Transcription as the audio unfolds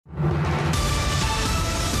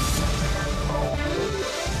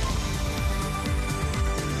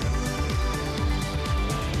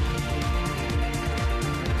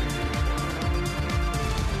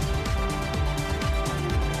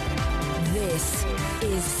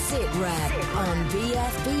is SitRep on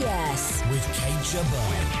BFBS with Kate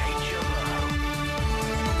Jabbar.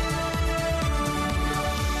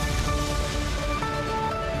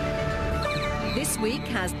 This week,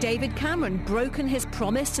 has David Cameron broken his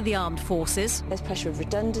promise to the armed forces? There's pressure of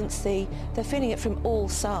redundancy. They're feeling it from all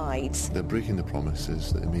sides. They're breaking the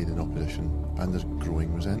promises that they made in opposition, and there's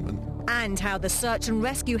growing resentment. And how the search and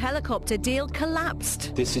rescue helicopter deal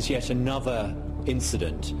collapsed. This is yet another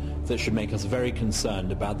incident that should make us very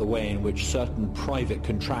concerned about the way in which certain private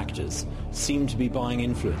contractors seem to be buying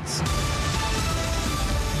influence.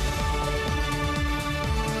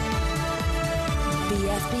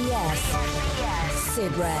 BFBS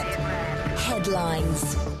SitRep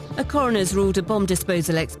headlines. A coroner's ruled a bomb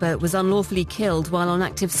disposal expert was unlawfully killed while on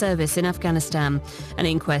active service in Afghanistan. An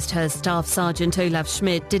inquest heard Staff Sergeant Olaf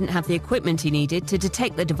Schmidt didn't have the equipment he needed to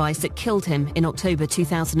detect the device that killed him in October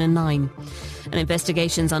 2009. An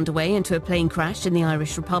investigation's underway into a plane crash in the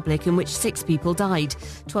Irish Republic in which 6 people died.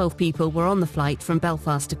 12 people were on the flight from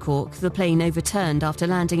Belfast to Cork. The plane overturned after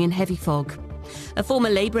landing in heavy fog. A former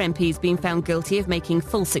Labour MP has been found guilty of making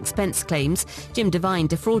false expense claims. Jim Devine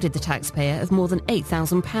defrauded the taxpayer of more than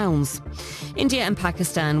 £8,000. India and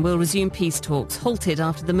Pakistan will resume peace talks, halted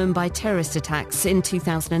after the Mumbai terrorist attacks in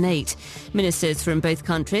 2008. Ministers from both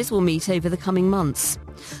countries will meet over the coming months.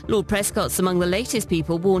 Lord Prescott's among the latest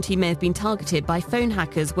people warned he may have been targeted by phone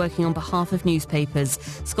hackers working on behalf of newspapers.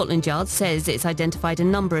 Scotland Yard says it's identified a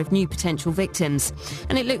number of new potential victims.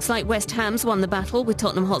 And it looks like West Ham's won the battle with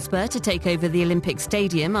Tottenham Hotspur to take over the Olympic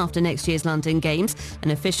Stadium after next year's London Games.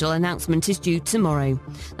 An official announcement is due tomorrow.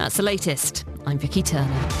 That's the latest. I'm Vicky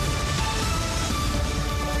Turner.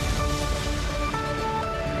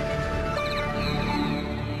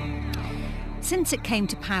 Since it came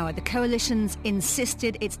to power, the coalition's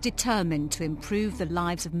insisted it's determined to improve the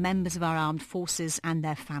lives of members of our armed forces and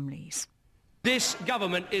their families. This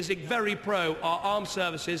government is very pro our armed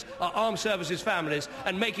services families,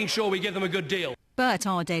 and making sure we give them a good deal. But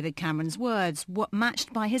are David Cameron's words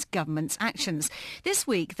matched by his government's actions? This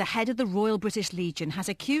week, the head of the Royal British Legion has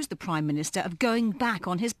accused the Prime Minister of going back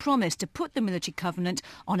on his promise to put the military covenant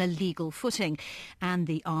on a legal footing. And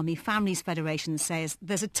the Army Families Federation says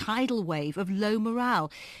there's a tidal wave of low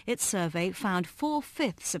morale. Its survey found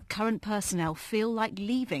 4/5 of current personnel feel like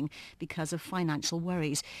leaving because of financial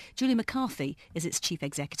worries. Julie McCarthy is its chief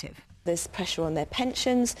executive. There's pressure on their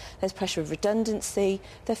pensions, there's pressure of redundancy.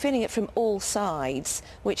 They're feeling it from all sides,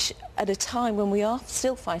 which at a time when we are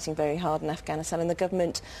still fighting very hard in Afghanistan and the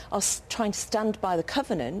government are trying to stand by the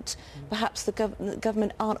covenant, perhaps the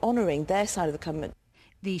government aren't honouring their side of the covenant.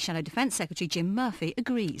 The Shadow Defence Secretary Jim Murphy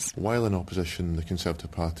agrees. While in opposition, the Conservative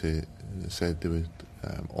Party said they would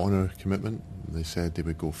honour commitment. They said they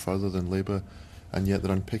would go further than Labour, and yet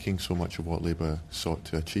they're unpicking so much of what Labour sought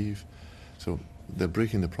to achieve. So they're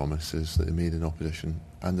breaking the promises that they made in opposition,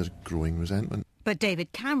 and there's growing resentment. But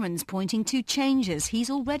David Cameron's pointing to changes he's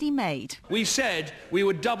already made. We said we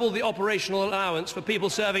would double the operational allowance for people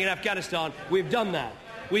serving in Afghanistan. We've done that.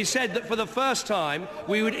 We said that for the first time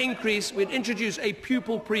we'd introduce a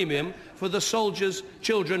pupil premium for the soldiers'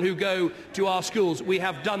 children who go to our schools. We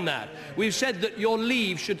have done that. We've said that your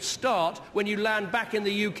leave should start when you land back in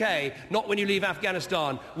the UK, not when you leave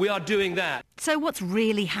Afghanistan. We are doing that. So what's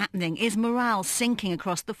really happening? Is morale sinking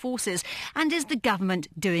across the forces? And is the government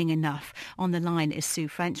doing enough? On the line is Sue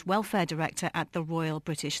French, Welfare Director at the Royal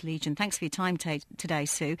British Legion. Thanks for your time today,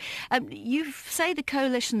 Sue. You say the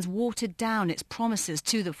coalition's watered down its promises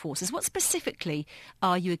to the forces. What specifically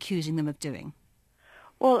are you accusing them of doing?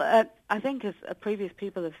 Well, I think as previous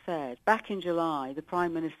people have said, back in July, the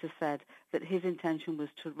Prime Minister said that his intention was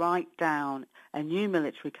to write down a new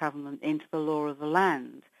military covenant into the law of the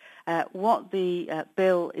land. What the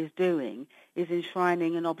bill is doing is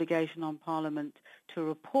enshrining an obligation on Parliament to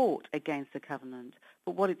report against the covenant.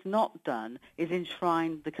 But what it's not done is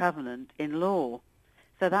enshrine the covenant in law.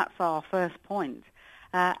 So that's our first point.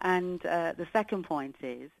 And the second point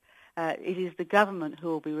is it is the government who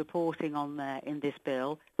will be reporting on there in this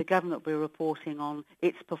bill. The government will be reporting on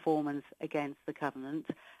its performance against the covenant.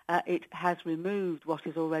 It has removed what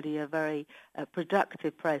is already a very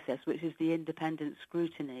productive process, which is the independent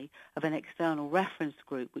scrutiny of an external reference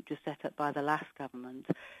group, which was set up by the last government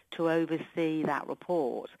to oversee that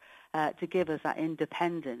report, to give us that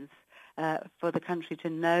independence for the country to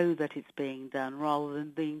know that it's being done rather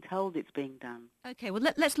than being told it's being done. OK, well,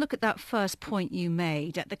 let's look at that first point you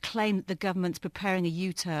made, at the claim that the government's preparing a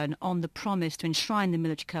U-turn on the promise to enshrine the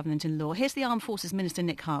military covenant in law. Here's the Armed Forces Minister,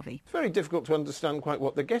 Nick Harvey. It's very difficult to understand quite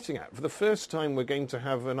what they're getting at. For the first time, we're going to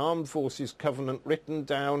have an Armed Forces covenant written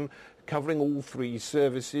down, covering all three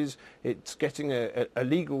services. It's getting a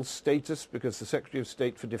legal status because the Secretary of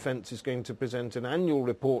State for Defence is going to present an annual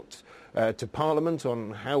report to Parliament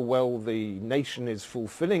on how well the nation is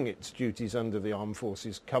fulfilling its duties under the Armed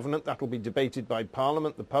Forces Covenant. That will be debated by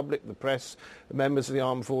Parliament, the public, the press, the members of the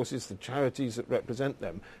Armed Forces, the charities that represent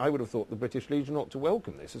them. I would have thought the British Legion ought to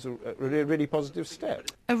welcome this as a really positive step.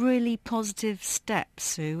 A really positive step,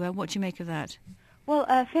 Sue. What do you make of that? Well,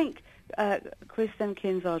 I think Chris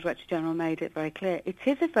Simkins, our Director General, made it very clear. It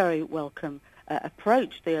is a very welcome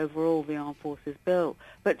approach to the Armed Forces Bill,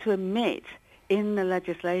 but to omit in the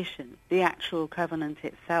legislation the actual covenant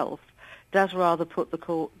itself does rather put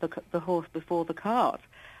the horse before the cart.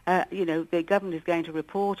 The government is going to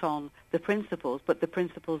report on the principles, but the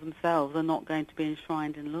principles themselves are not going to be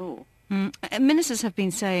enshrined in law. Ministers have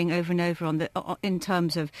been saying over and over in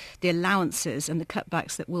terms of the allowances and the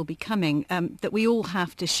cutbacks that will be coming, that we all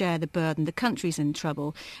have to share the burden. The country's in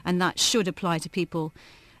trouble, and that should apply to people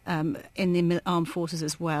in the armed forces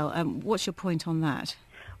as well. What's your point on that?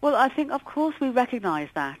 Well, I think, of course, we recognise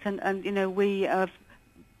that, and we are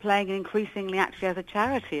playing increasingly, actually, as a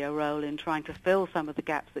charity, a role in trying to fill some of the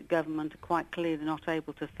gaps that government are quite clearly not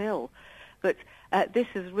able to fill. But this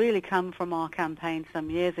has really come from our campaign some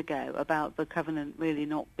years ago about the covenant really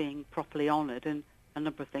not being properly honoured, and a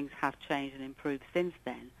number of things have changed and improved since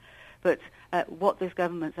then. But what this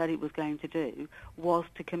government said it was going to do was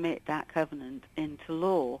to commit that covenant into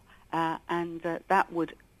law, and that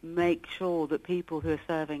would make sure that people who are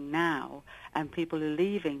serving now and people who are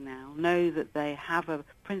leaving now know that they have a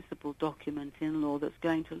principled document in law that's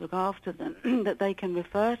going to look after them, that they can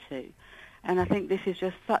refer to. And I think this is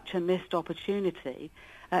just such a missed opportunity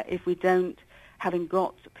if we don't, having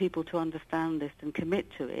got people to understand this and commit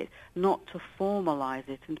to it, not to formalise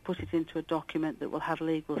it and put it into a document that will have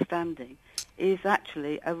legal standing, is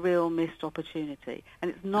actually a real missed opportunity. And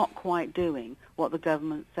it's not quite doing what the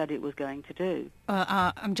government said it was going to do.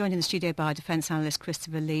 I'm joined in the studio by Defence Analyst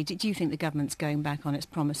Christopher Lee. Do you think the government's going back on its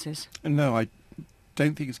promises? No, I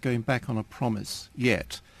don't think it's going back on a promise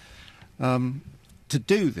yet. To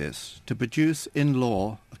do this, to produce in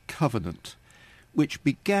law a covenant, which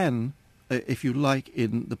began, if you like,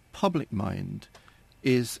 in the public mind,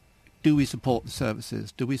 is do we support the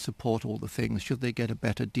services? Do we support all the things? Should they get a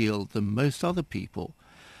better deal than most other people?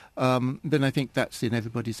 Then I think that's in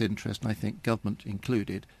everybody's interest, and I think government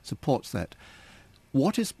included supports that.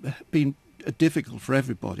 What has been difficult for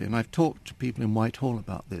everybody, and I've talked to people in Whitehall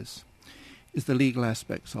about this, is the legal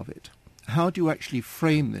aspects of it. How do you actually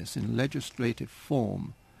frame this in legislative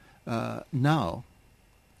form now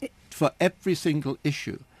for every single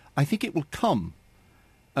issue? I think it will come,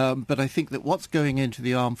 but I think that what's going into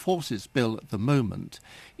the Armed Forces Bill at the moment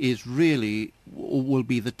is really will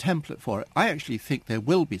be the template for it. I actually think there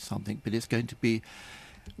will be something, but it's going to be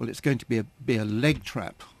a leg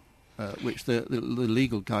trap, which the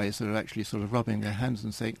legal guys are actually sort of rubbing their hands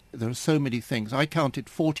and saying there are so many things. I counted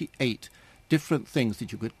 48 different things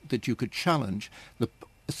that you could challenge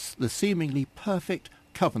the seemingly perfect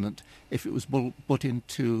covenant if it was put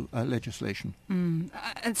into legislation.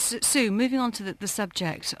 Sue, moving on to the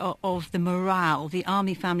subject of the morale, the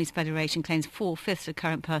Army Families Federation claims 4/5 of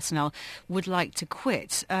current personnel would like to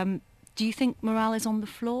quit. Do you think morale is on the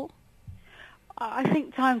floor? I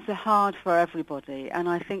think times are hard for everybody, and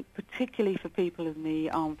I think particularly for people in the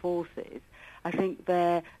armed forces, I think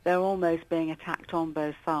they're almost being attacked on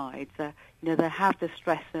both sides. They have the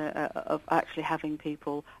stress of actually having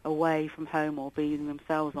people away from home or being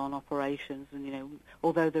themselves on operations. And,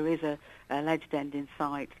 although there is a alleged end in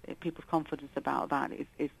sight, people's confidence about that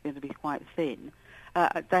is going to be quite thin.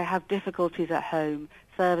 They have difficulties at home,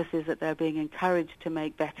 services that they're being encouraged to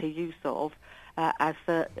make better use of, as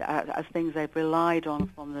things they've relied on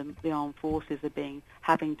from the armed forces are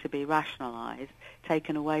having to be rationalised,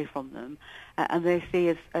 taken away from them, and they see,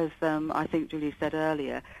 as I think Julie said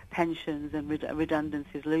earlier, pensions and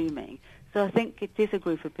redundancies looming. So I think it is a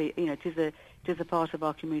group of people, it is a part of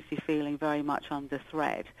our community feeling very much under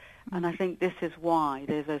threat, and I think this is why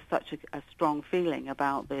there's such a strong feeling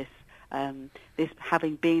about this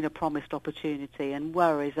having been a promised opportunity, and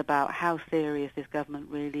worries about how serious this government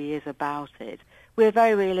really is about it. We're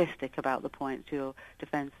very realistic about the points your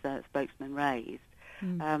defence spokesman raised.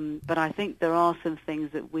 But I think there are some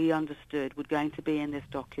things that we understood were going to be in this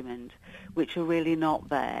document which are really not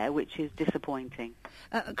there, which is disappointing.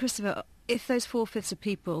 Christopher, if those 4/5 of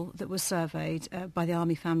people that were surveyed by the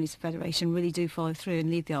Army Families Federation really do follow through and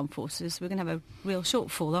leave the armed forces, we're going to have a real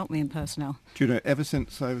shortfall, aren't we, in personnel? Do you know, ever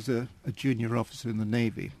since I was a junior officer in the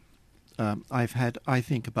Navy, I've had, I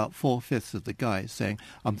think, about 4/5 of the guys saying,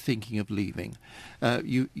 I'm thinking of leaving.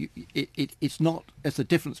 It's not, there's a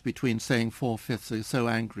difference between saying 4/5 are so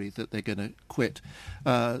angry that they're going to quit.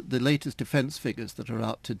 The latest defence figures that are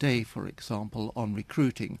out today, for example, on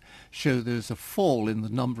recruiting, show there's a fall in the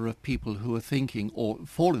number of people who are thinking, or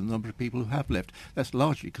fall in the number of people who have left. That's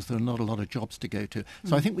largely because there are not a lot of jobs to go to.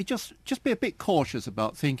 So I think we just be a bit cautious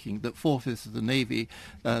about thinking that 4/5 of the Navy,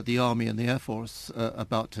 the Army and the Air Force are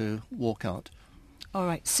about to walk out. All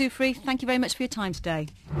right. Soufri, thank you very much for your time today.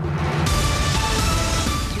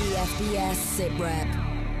 BFBS SITREP.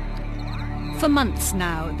 For months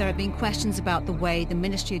now, there have been questions about the way the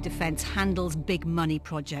Ministry of Defence handles big money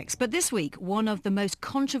projects. But this week, one of the most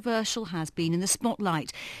controversial has been in the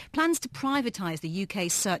spotlight. Plans to privatise the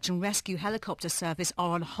UK's search and rescue helicopter service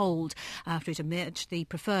are on hold after it emerged the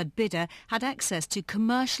preferred bidder had access to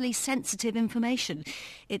commercially sensitive information.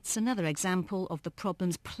 It's another example of the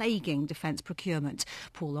problems plaguing defence procurement.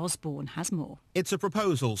 Paul Osborne has more. It's a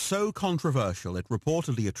proposal so controversial it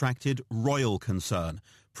reportedly attracted royal concern.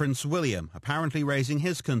 Prince William apparently raising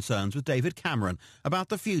his concerns with David Cameron about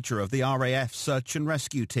the future of the RAF search and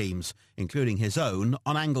rescue teams, including his own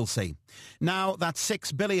on Anglesey. Now that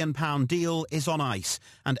 £6 billion deal is on ice,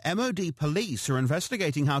 and MOD police are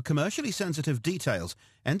investigating how commercially sensitive details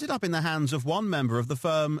ended up in the hands of one member of the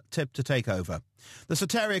firm tipped to take over. The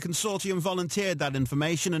Soteria Consortium volunteered that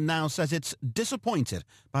information and now says it's disappointed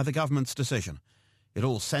by the government's decision. It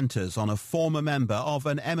all centres on a former member of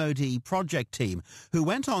an MOD project team who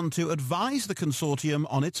went on to advise the consortium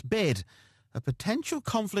on its bid. A potential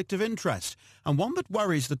conflict of interest, and one that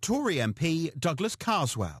worries the Tory MP Douglas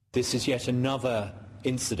Carswell. This is yet another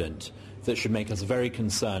incident that should make us very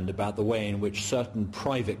concerned about the way in which certain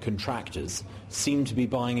private contractors seem to be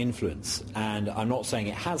buying influence. And I'm not saying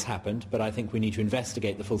it has happened, but I think we need to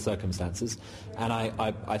investigate the full circumstances, and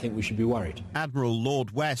I think we should be worried. Admiral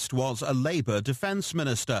Lord West was a Labour Defence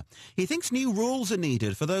Minister. He thinks new rules are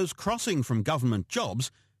needed for those crossing from government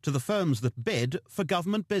jobs to the firms that bid for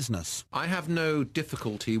government business. I have no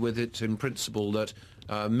difficulty with it in principle that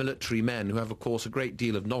military men who have, of course, a great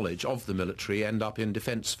deal of knowledge of the military end up in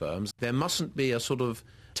defence firms. There mustn't be a sort of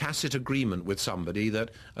tacit agreement with somebody that,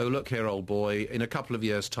 oh, look here, old boy, in a couple of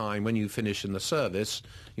years' time, when you finish in the service,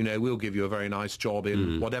 you know, we'll give you a very nice job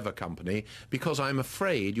in whatever company, because I'm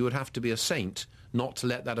afraid you would have to be a saint not to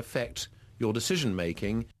let that affect your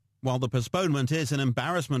decision-making. While the postponement is an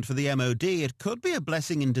embarrassment for the MOD, it could be a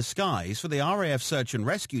blessing in disguise for the RAF search and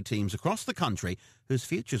rescue teams across the country whose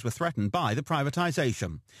futures were threatened by the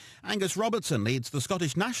privatisation. Angus Robertson leads the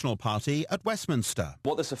Scottish National Party at Westminster.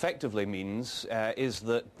 What this effectively means is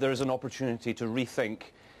that there is an opportunity to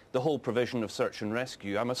rethink the whole provision of search and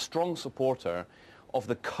rescue. I'm a strong supporter of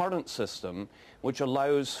the current system, which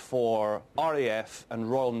allows for RAF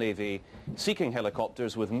and Royal Navy seeking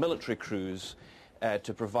helicopters with military crews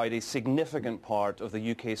to provide a significant part of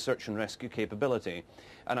the UK search and rescue capability.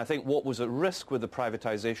 And I think what was at risk with the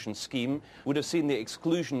privatisation scheme would have seen the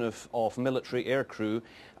exclusion of military aircrew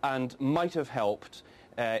and might have helped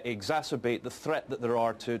exacerbate the threat that there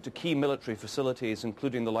are to key military facilities,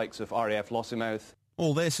 including the likes of RAF Lossiemouth.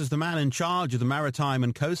 All this as the man in charge of the Maritime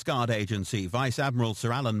and Coast Guard Agency, Vice Admiral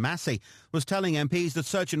Sir Alan Massey, was telling MPs that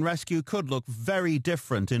search and rescue could look very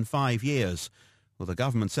different in 5 years. Well, the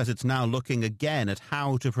government says it's now looking again at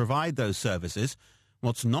how to provide those services.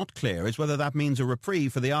 What's not clear is whether that means a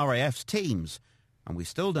reprieve for the RAF's teams. And we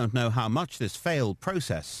still don't know how much this failed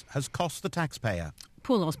process has cost the taxpayer.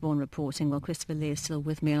 Paul Osborne reporting, while Christopher Lee is still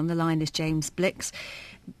with me. On the line is James Blix,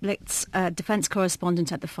 defence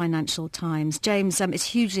correspondent at the Financial Times. James, it's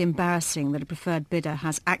hugely embarrassing that a preferred bidder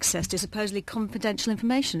has access to supposedly confidential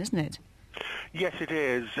information, isn't it? Yes, it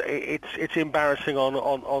is. It's embarrassing on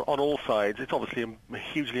all sides. It's obviously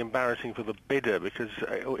hugely embarrassing for the bidder because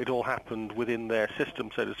it all happened within their system,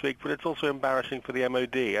 so to speak, but it's also embarrassing for the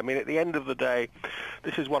MOD. I mean, at the end of the day,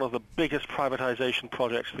 this is one of the biggest privatisation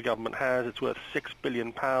projects the government has. It's worth £6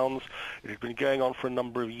 billion. It had been going on for a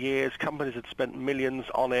number of years. Companies had spent millions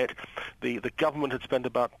on it. The government had spent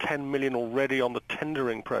about £10 million already on the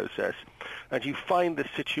tendering process. And you find this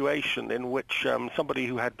situation in which somebody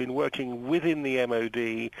who had been working within the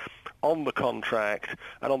MOD on the contract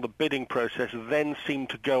and on the bidding process then seemed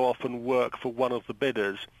to go off and work for one of the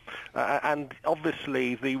bidders. And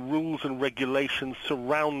obviously the rules and regulations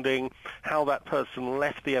surrounding how that person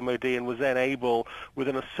left the MOD and was then able,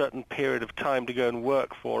 within a certain period of time, to go and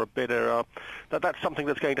work for a bidder, that's something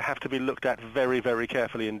that's going to have to be looked at very, very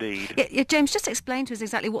carefully indeed. Yeah, James, just explain to us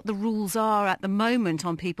exactly what the rules are at the moment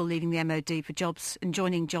on people leaving the MOD for jobs and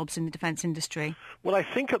joining jobs in the defence industry. Well, I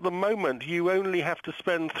think at the moment you only have to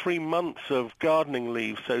spend 3 months of gardening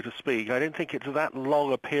leave, so to speak. I don't think it's that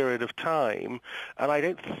long a period of time, and I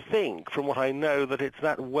don't think, from what I know, that it's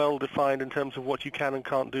that well defined in terms of what you can and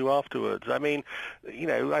can't do afterwards. I mean,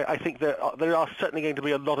 I think there are certainly going to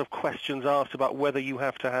be a lot of questions asked about whether you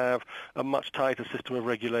have to have a much tighter system of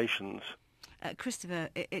regulations. Christopher,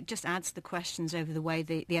 it just adds the questions over the way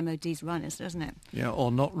the MOD's run is, doesn't it? Yeah,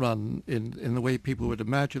 or not run in the way people would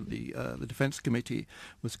imagine. The Defence Committee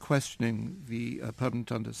was questioning the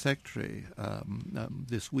Permanent Under-Secretary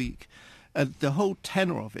this week. And the whole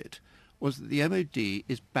tenor of it was that the MOD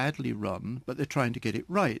is badly run, but they're trying to get it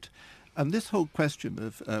right. And this whole question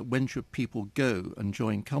of when should people go and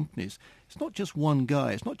join companies, it's not just one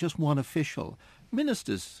guy, it's not just one official.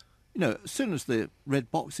 Ministers, as soon as the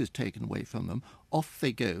red box is taken away from them, off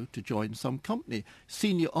they go to join some company.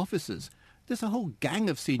 Senior officers, there's a whole gang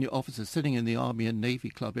of senior officers sitting in the Army and Navy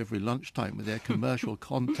Club every lunchtime with their commercial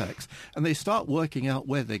contacts, and they start working out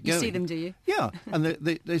where they're going. You see them, do you? Yeah, and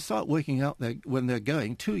they start working out when they're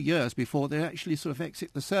going 2 years before they actually sort of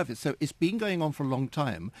exit the service. So it's been going on for a long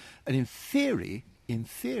time, and in theory,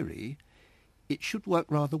 it should work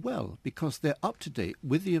rather well because they're up to date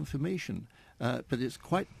with the information, but it's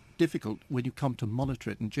quite difficult when you come to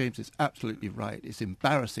monitor it, and James is absolutely right. It's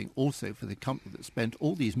embarrassing also for the company that spent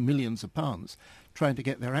all these millions of pounds trying to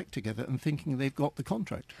get their act together and thinking they've got the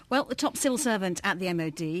contract. Well, the top civil servant at the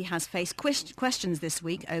MOD has faced questions this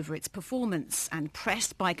week over its performance, and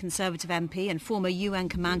pressed by Conservative MP and former UN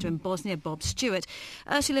commander in Bosnia Bob Stewart,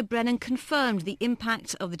 Ursula Brennan confirmed the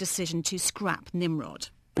impact of the decision to scrap Nimrod.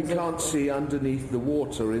 We can't see underneath the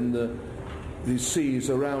water in the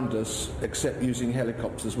seas around us except using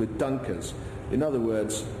helicopters with dunkers. In other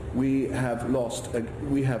words, we have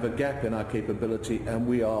a gap in our capability, and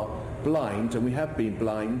we are blind, and we have been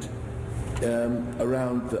blind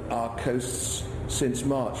around our coasts since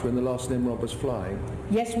March when the last Nimrod was flying.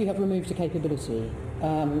 Yes, we have removed a capability.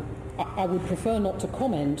 I would prefer not to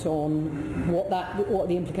comment on what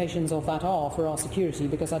the implications of that are for our security,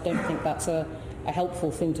 because I don't think that's a helpful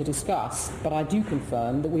thing to discuss. But I do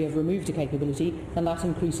confirm that we have removed a capability, and that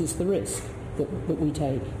increases the risk that we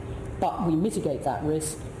take. But we mitigate that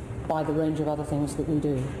risk by the range of other things that we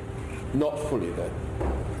do. Not fully, though.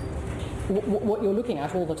 What you're looking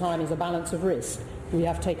at all the time is a balance of risk. We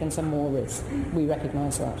have taken some more risk. We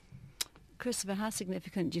recognise that. Christopher, how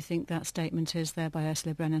significant do you think that statement is there by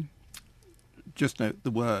Ursula Brennan? Just note the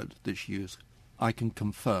word that she used. I can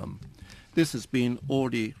confirm. This has been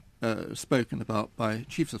already spoken about by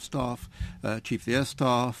chiefs of staff, chief of the air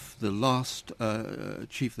staff, the last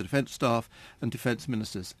chief of the defence staff, and defence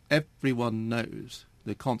ministers. Everyone knows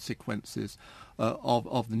the consequences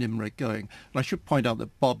of the Nimrod going. And I should point out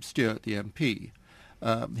that Bob Stewart, the MP,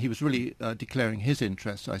 he was really declaring his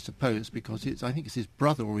interest, I suppose, because I think it's his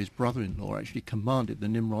brother or his brother-in-law actually commanded the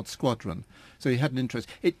Nimrod squadron. So he had an interest.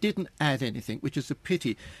 It didn't add anything, which is a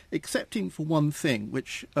pity, excepting for one thing,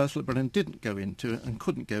 which Ursula Brennan didn't go into and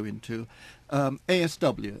couldn't go into,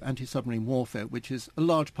 ASW, anti-submarine warfare, which is a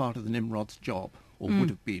large part of the Nimrod's job, or would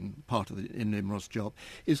have been part of the Nimrod's job,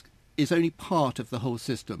 is only part of the whole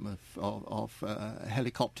system of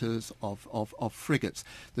helicopters, of frigates.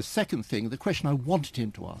 The second thing, the question I wanted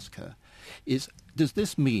him to ask her, is does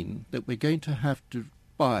this mean that we're going to have to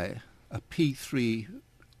buy a P-3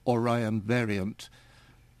 Orion variant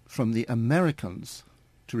from the Americans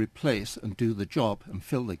to replace and do the job and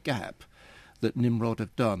fill the gap that Nimrod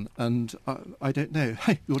have done? And I don't know.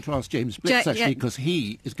 You want to ask James Blitz, actually, because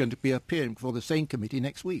he is going to be appearing before the same committee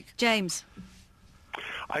next week. James.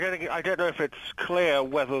 I don't know if it's clear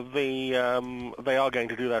whether they are going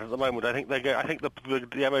to do that at the moment. I think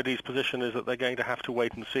the MOD's position is that they're going to have to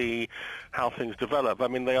wait and see how things develop. I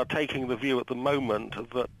mean, they are taking the view at the moment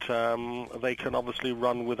that they can obviously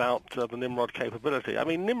run without the Nimrod capability. I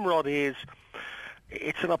mean, Nimrod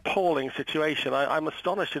it's an appalling situation. I'm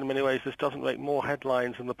astonished in many ways this doesn't make more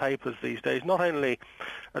headlines in the papers these days, not only,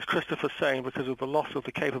 as Christopher's saying, because of the loss of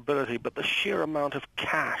the capability, but the sheer amount of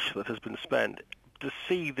cash that has been spent. To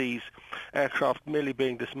see these aircraft merely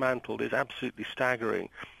being dismantled is absolutely staggering.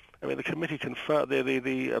 I mean, the committee confirmed,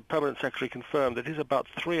 the Permanent Secretary confirmed that it is about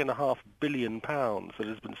 £3.5 billion that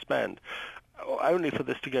has been spent, only for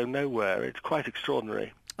this to go nowhere. It's quite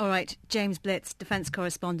extraordinary. All right, James Blitz, defence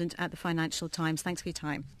correspondent at the Financial Times. Thanks for your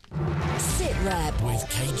time. Sit Rep with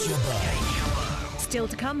Kate Jabbar. Still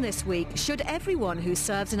to come this week, should everyone who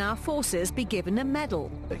serves in our forces be given a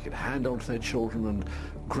medal? They could hand on to their children and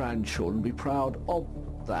grandchildren, be proud of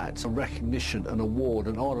that. A recognition, an award,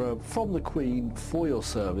 an honour from the Queen for your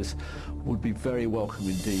service would be very welcome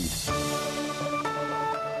indeed.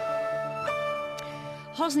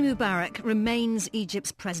 Hosni Mubarak remains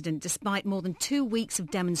Egypt's president despite more than 2 weeks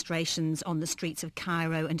of demonstrations on the streets of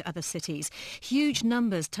Cairo and other cities. Huge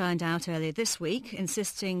numbers turned out earlier this week,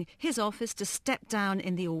 insisting his office to step down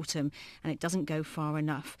in the autumn, and it doesn't go far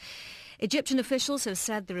enough. Egyptian officials have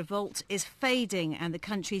said the revolt is fading and the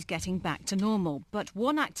country's getting back to normal. But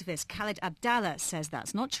one activist, Khalid Abdallah, says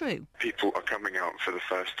that's not true. People are coming out for the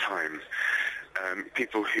first time.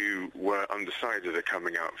 People who were undecided are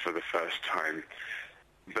coming out for the first time.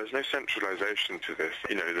 There's no centralisation to this.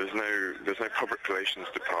 There's no public relations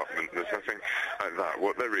department. There's nothing like that.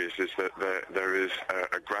 What there is that there is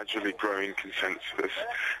a gradually growing consensus,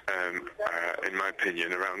 in my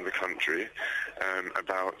opinion, around the country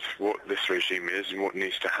about what this regime is and what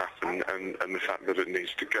needs to happen and the fact that it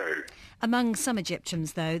needs to go. Among some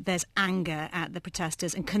Egyptians, though, there's anger at the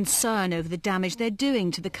protesters and concern over the damage they're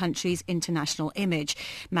doing to the country's international image.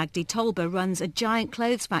 Magdi Tolba runs a giant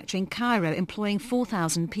clothes factory in Cairo, employing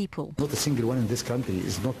 4,000 people. Not a single one in this country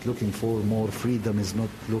is not looking for more freedom, is not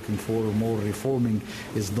looking for more reforming,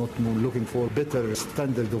 is not looking for better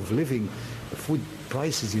standard of living. Food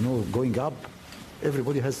prices, going up.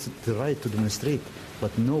 Everybody has the right to demonstrate,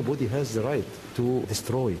 but nobody has the right to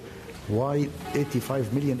destroy. Why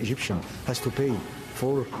 85 million Egyptians has to pay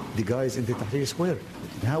for the guys in the Tahrir Square?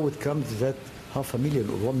 And how it comes that 500,000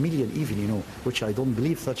 or 1 million even, which I don't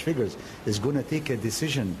believe such figures, is going to take a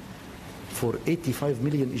decision for 85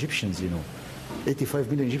 million Egyptians, 85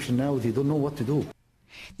 million Egyptians now, they don't know what to do.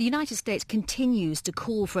 The United States continues to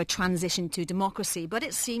call for a transition to democracy, but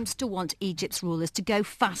it seems to want Egypt's rulers to go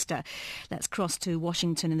faster. Let's cross to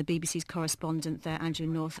Washington and the BBC's correspondent there, Andrew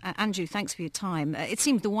North. Andrew, thanks for your time. It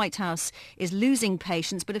seems the White House is losing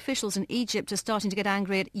patience, but officials in Egypt are starting to get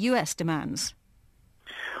angry at US demands.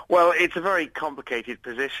 Well, it's a very complicated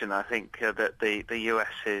position, I think, that the US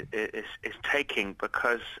is taking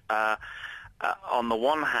because on the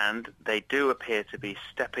one hand, they do appear to be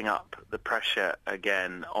stepping up the pressure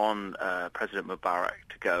again on President Mubarak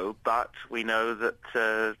to go, but we know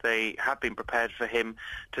that they have been prepared for him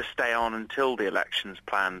to stay on until the elections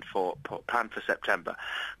planned for September.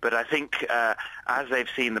 But I think as they've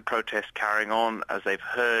seen the protests carrying on, as they've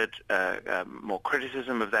heard more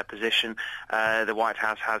criticism of their position, the White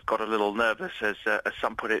House has got a little nervous, as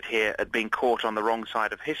some put it here, at being caught on the wrong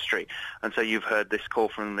side of history. And so you've heard this call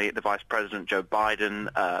from the Vice President, Joe Biden,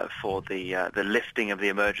 for the lifting of the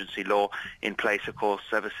emergency law in place, of course,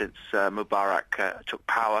 ever since Mubarak took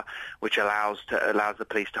power, which allows the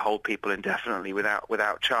police to hold people indefinitely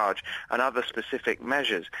without charge, and other specific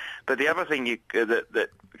measures. But the other thing that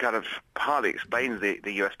kind of partly explains the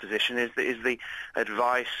U.S. position is the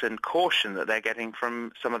advice and caution that they're getting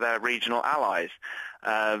from some of their regional allies.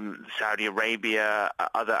 Saudi Arabia,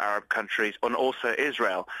 other Arab countries, and also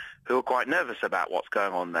Israel, who are quite nervous about what's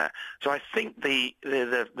going on there. So I think the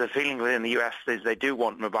feeling within the US is they do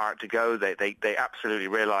want Mubarak to go. They absolutely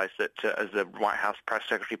realise that, as the White House press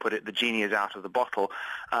secretary put it, the genie is out of the bottle.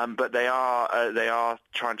 But they are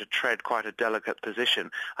trying to tread quite a delicate position,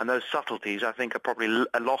 and those subtleties I think are probably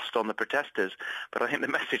lost on the protesters. But I think the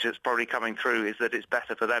message that's probably coming through is that it's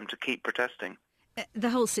better for them to keep protesting. The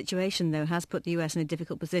whole situation, though, has put the US in a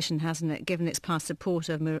difficult position, hasn't it, given its past support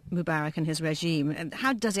of Mubarak and his regime?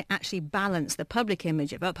 How does it actually balance the public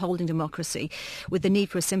image of upholding democracy with the need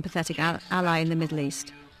for a sympathetic ally in the Middle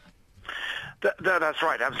East? That's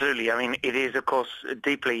right, absolutely. I mean, it is, of course,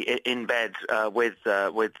 deeply in bed with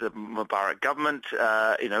the Mubarak government.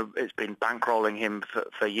 It's been bankrolling him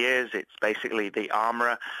for years. It's basically the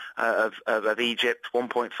armourer of Egypt,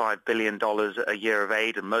 $1.5 billion a year of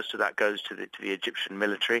aid, and most of that goes to the Egyptian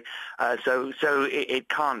military. So it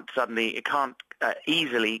can't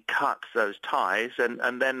easily cut those ties,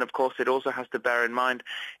 and then, of course, it also has to bear in mind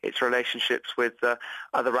its relationships with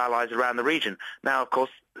other allies around the region. Now, of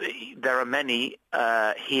course, there are many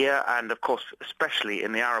here, and of course, especially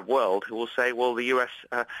in the Arab world, who will say, well, the US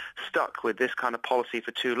stuck with this kind of policy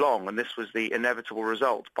for too long, and this was the inevitable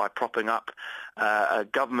result by propping up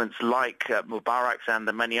governments like Mubarak's and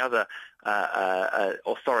the many other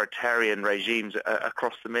authoritarian regimes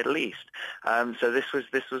across the Middle East. So this was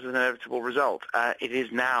an inevitable result. It is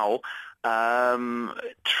now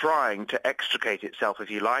trying to extricate itself, if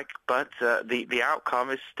you like, but the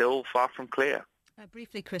outcome is still far from clear.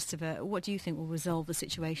 Briefly, Christopher, what do you think will resolve the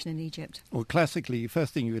situation in Egypt? Well, classically, the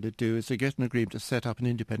first thing you're going to do is to get an agreement to set up an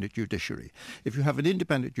independent judiciary. If you have an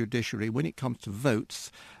independent judiciary, when it comes to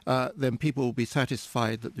votes, then people will be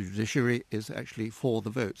satisfied that the judiciary is actually for the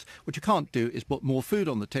votes. What you can't do is put more food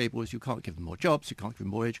on the table, is you can't give them more jobs, you can't give them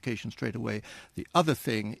more education straight away. The other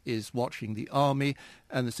thing is watching the army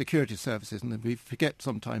and the security services, and we forget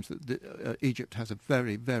sometimes that Egypt has a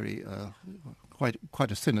very, very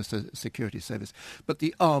quite a sinister security service. But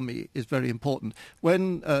the army is very important.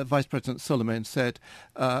 When Vice President Suleiman said,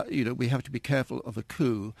 we have to be careful of a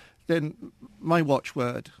coup, then my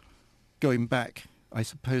watchword, going back, I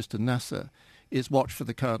suppose, to Nasser, is watch for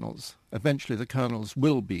the colonels. Eventually the colonels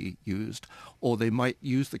will be used, or they might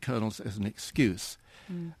use the colonels as an excuse.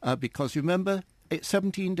 Because you remember,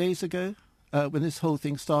 17 days ago, when this whole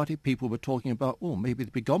thing started, people were talking about, maybe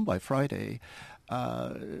they'd be gone by Friday.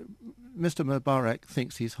 Mr. Mubarak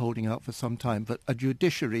thinks he's holding out for some time, but a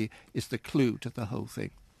judiciary is the clue to the whole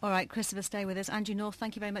thing. All right, Christopher, stay with us. Andrew North,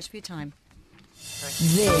 thank you very much for your time.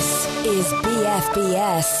 This is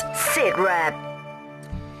BFBS SITREP.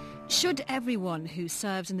 Should everyone who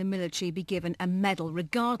serves in the military be given a medal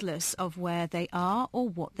regardless of where they are or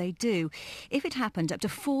what they do? If it happened, up to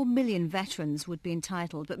 4 million veterans would be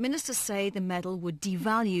entitled, but ministers say the medal would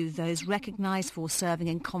devalue those recognised for serving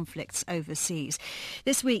in conflicts overseas.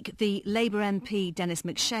 This week, the Labour MP Dennis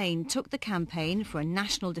McShane took the campaign for a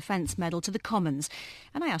National Defence Medal to the Commons,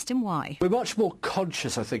 and I asked him why. We're much more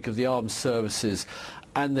conscious, I think, of the armed services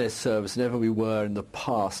and their service than ever we were in the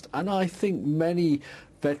past, and I think many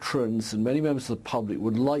veterans and many members of the public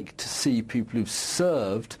would like to see people who've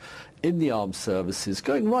served in the armed services,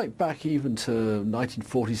 going right back even to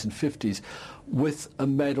 1940s and 50s, with a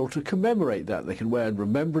medal to commemorate that. They can wear on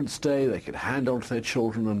Remembrance Day, they can hand on to their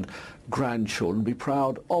children and grandchildren, be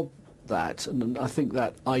proud of that. And I think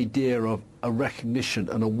that idea of a recognition,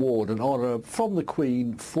 an award, an honour from the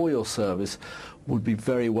Queen for your service would be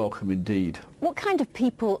very welcome indeed. What kind of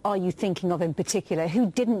people are you thinking of in particular who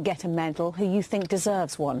didn't get a medal, who you think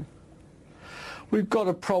deserves one? We've got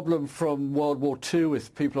a problem from World War II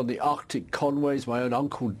with people on the Arctic convoys. My own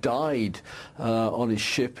uncle died on his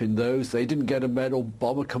ship in those. They didn't get a medal.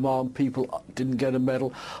 Bomber Command people didn't get a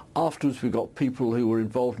medal. Afterwards, we've got people who were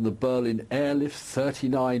involved in the Berlin airlift.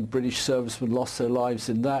 39 British servicemen lost their lives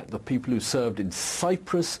in that. The people who served in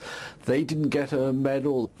Cyprus, they didn't get a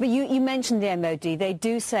medal. But you mentioned the MOD. They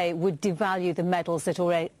do say it would devalue the medals that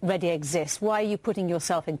already exist. Why are you putting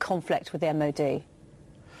yourself in conflict with the MOD?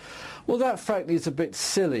 Well, that, frankly, is a bit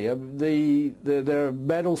silly. There are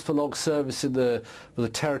medals for long service in the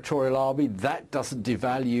Territorial Army. That doesn't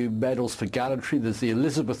devalue medals for gallantry. There's the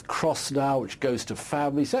Elizabeth Cross now, which goes to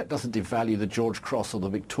families. That doesn't devalue the George Cross or the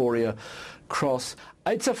Victoria Cross.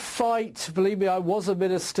 It's a fight. Believe me, I was a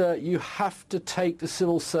minister. You have to take the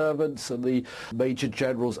civil servants and the major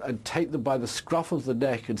generals and take them by the scruff of the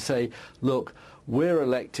neck and say, look, we're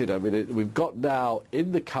elected. I mean, we've got now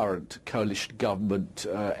in the current coalition government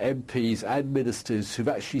MPs and ministers who've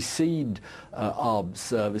actually seen armed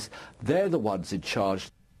service. They're the ones in charge.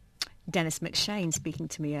 Dennis McShane speaking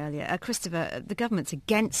to me earlier. Christopher, the government's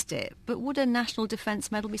against it, but would a National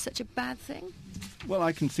Defence Medal be such a bad thing? Well,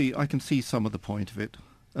 I can see some of the point of it.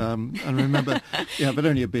 And remember, but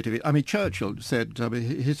only a bit of it. I mean, Churchill said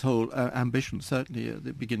his whole ambition, certainly at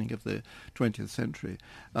the beginning of the 20th century,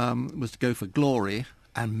 was to go for glory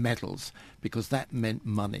and medals, because that meant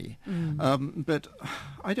money. But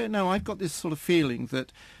I don't know, I've got this sort of feeling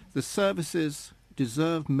that the services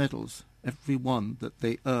deserve medals. Every one that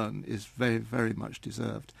they earn is very, very much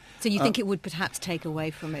deserved. So you think it would perhaps take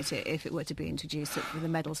away from it if it were to be introduced with the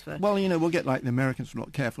medals for... Well, we'll get like the Americans, if we're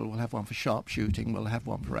not careful. We'll have one for sharpshooting. We'll have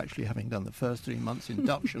one for actually having done the first 3 months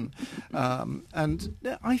induction. And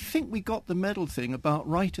I think we got the medal thing about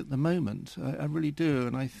right at the moment. I really do.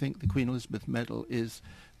 And I think the Queen Elizabeth Medal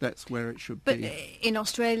that's where it should be. But in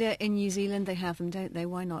Australia, in New Zealand, they have them, don't they?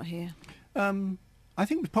 Why not here? I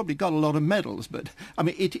think we've probably got a lot of medals, but I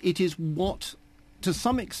mean, it is what, to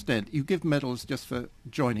some extent, you give medals just for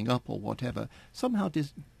joining up or whatever, somehow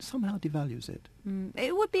devalues it.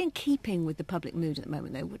 It would be in keeping with the public mood at the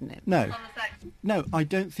moment, though, wouldn't it? No, I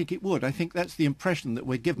don't think it would. I think that's the impression that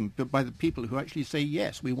we're given by the people who actually say,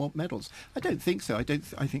 yes, we want medals. I don't think so. I think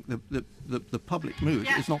the public mood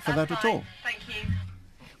is not for that at all. Thank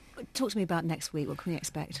you. Talk to me about next week. What can we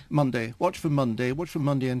expect? Monday. Watch for Monday. Watch for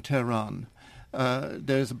Monday in Tehran.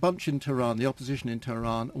 There's a bunch in Tehran, the opposition in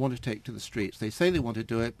Tehran, want to take to the streets. They say they want to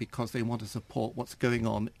do it because they want to support what's going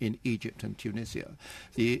on in Egypt and Tunisia.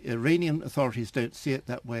 The Iranian authorities don't see it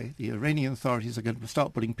that way. The Iranian authorities are going to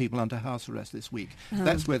start putting people under house arrest this week.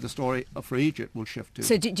 That's where the story for Egypt will shift to.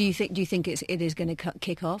 So do you think it is going to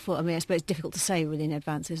kick off? Or, I mean, I suppose it's difficult to say really in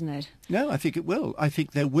advance, isn't it? No, I think it will. I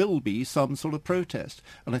think there will be some sort of protest,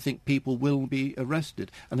 and I think people will be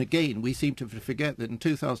arrested. And again, we seem to forget that in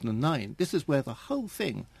 2009, this is where the whole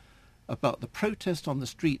thing about the protest on the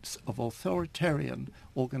streets of authoritarian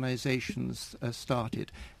organisations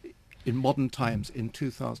started in modern times in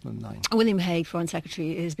 2009. William Hague, Foreign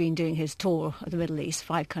Secretary, has been doing his tour of the Middle East,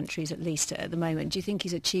 5 countries at least at the moment. Do you think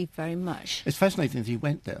he's achieved very much? It's fascinating that he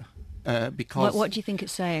went there. Because what do you think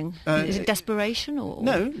it's saying? Is it desperation? Or?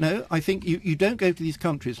 No. I think you don't go to these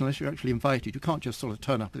countries unless you're actually invited. You can't just sort of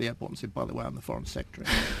turn up at the airport and say, by the way, I'm the Foreign Secretary.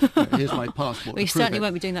 Here's my passport. Well, he certainly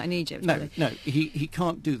won't be doing that in Egypt. No, he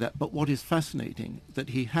can't do that. But what is fascinating, that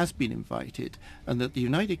he has been invited and that the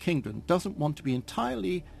United Kingdom doesn't want to be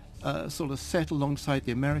entirely sort of set alongside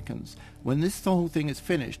the Americans. When this whole thing is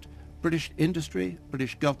finished, British industry,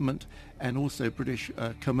 British government, and also British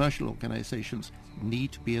commercial organisations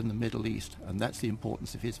need to be in the Middle East, and that's the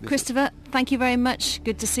importance of his visit. Christopher, thank you very much.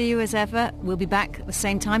 Good to see you as ever. We'll be back at the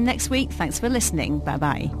same time next week. Thanks for listening.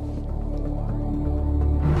 Bye-bye.